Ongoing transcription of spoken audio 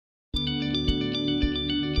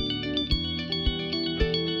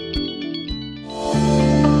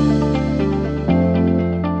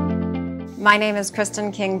My name is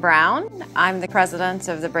Kristin King Brown. I'm the president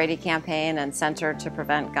of the Brady Campaign and Center to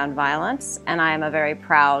Prevent Gun Violence, and I am a very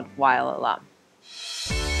proud Weil alum.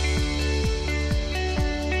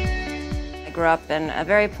 I grew up in a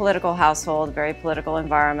very political household, a very political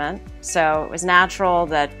environment, so it was natural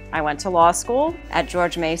that I went to law school at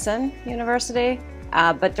George Mason University,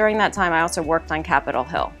 but during that time I also worked on Capitol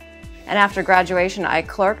Hill. And after graduation I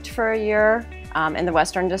clerked for a year in the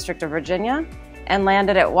Western District of Virginia, and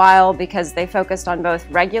landed at Weil because they focused on both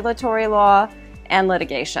regulatory law and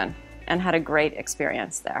litigation and had a great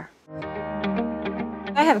experience there.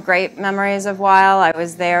 I have great memories of Weil. I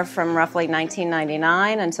was there from roughly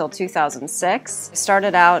 1999 until 2006. I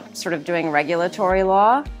started out sort of doing regulatory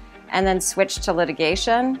law and then switched to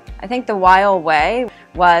litigation. I think the Weil way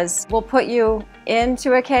was we'll put you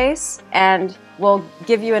into a case and we'll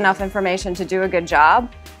give you enough information to do a good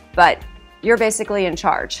job, but you're basically in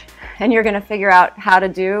charge, and you're going to figure out how to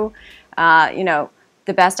do, the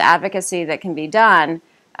best advocacy that can be done.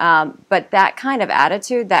 But that kind of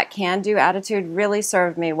attitude, that can-do attitude, really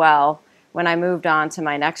served me well when I moved on to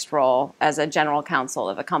my next role as a general counsel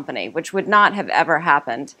of a company, which would not have ever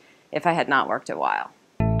happened if I had not worked at Weil.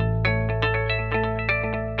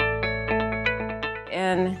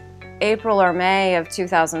 In April or May of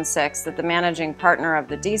 2006, that the managing partner of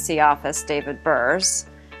the DC office, David Burrs,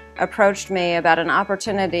 approached me about an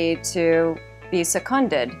opportunity to be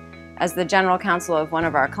seconded as the general counsel of one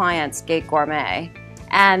of our clients, Gate Gourmet.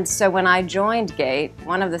 And so when I joined Gate,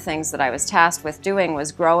 one of the things that I was tasked with doing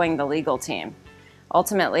was growing the legal team.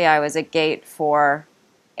 Ultimately, I was at Gate for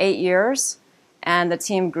 8 years, and the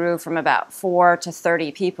team grew from about 4 to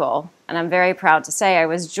 30 people. And I'm very proud to say I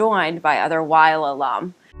was joined by other Weil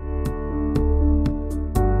alum.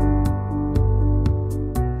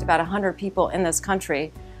 About 100 people in this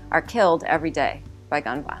country are killed every day by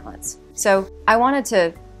gun violence. So I wanted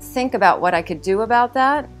to think about what I could do about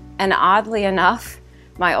that, and oddly enough,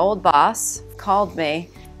 my old boss called me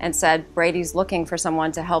and said, "Brady's looking for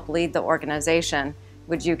someone to help lead the organization.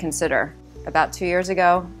 Would you consider?" About 2 years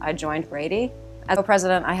ago, I joined Brady. As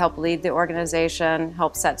president, I help lead the organization,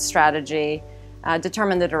 help set strategy,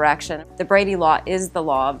 determine the direction. The Brady law is the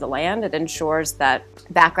law of the land. It ensures that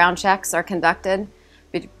background checks are conducted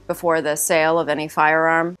before the sale of any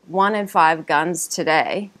firearm. 1 in 5 guns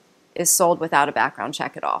today is sold without a background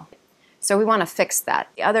check at all. So we want to fix that.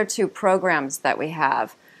 The other 2 programs that we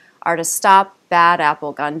have are to stop bad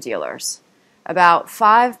apple gun dealers. About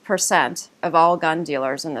 5% of all gun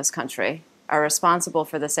dealers in this country are responsible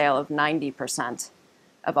for the sale of 90%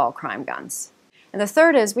 of all crime guns. And the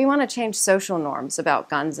third is we want to change social norms about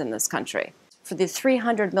guns in this country. For the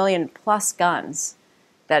 300 million plus guns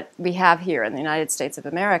that we have here in the United States of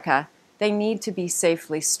America, they need to be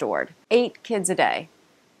safely stored. 8 kids a day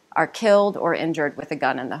are killed or injured with a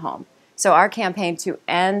gun in the home. So our campaign to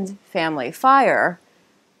end family fire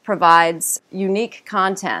provides unique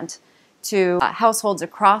content to households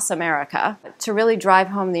across America to really drive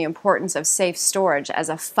home the importance of safe storage as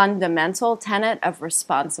a fundamental tenet of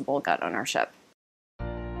responsible gun ownership.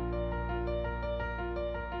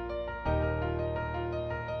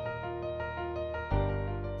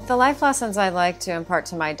 The life lessons I'd like to impart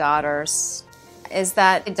to my daughters is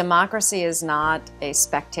that democracy is not a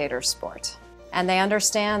spectator sport. And they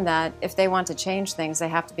understand that if they want to change things, they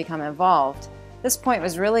have to become involved. This point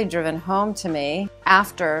was really driven home to me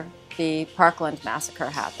after the Parkland massacre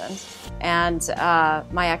happened. And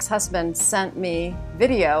my ex-husband sent me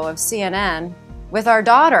video of CNN with our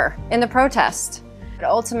daughter in the protest. But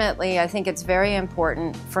ultimately, I think it's very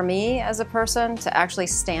important for me as a person to actually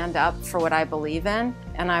stand up for what I believe in.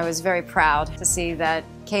 And I was very proud to see that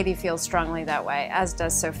Katie feels strongly that way, as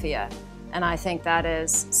does Sophia. And I think that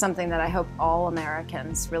is something that I hope all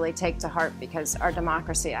Americans really take to heart, because our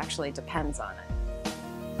democracy actually depends on it.